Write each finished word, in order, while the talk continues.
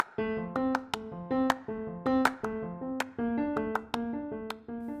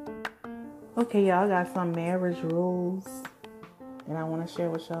Okay, y'all, got some marriage rules, and I want to share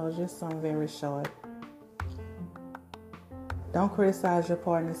with y'all just some very short. Don't criticize your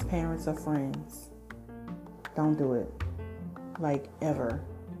partner's parents or friends. Don't do it. Like, ever.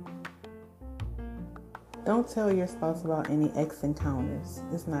 Don't tell your spouse about any ex encounters.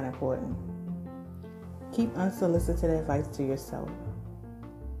 It's not important. Keep unsolicited advice to yourself.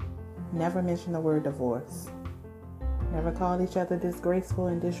 Never mention the word divorce. Never call each other disgraceful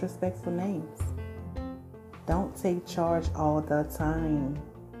and disrespectful names. Don't take charge all the time.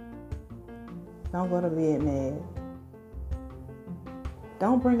 Don't go to bed mad.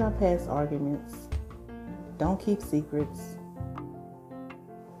 Don't bring up past arguments. Don't keep secrets.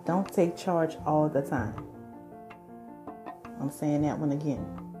 Don't take charge all the time. I'm saying that one again.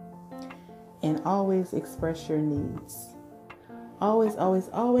 And always express your needs. Always, always,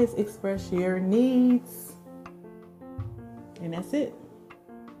 always express your needs. And that's it.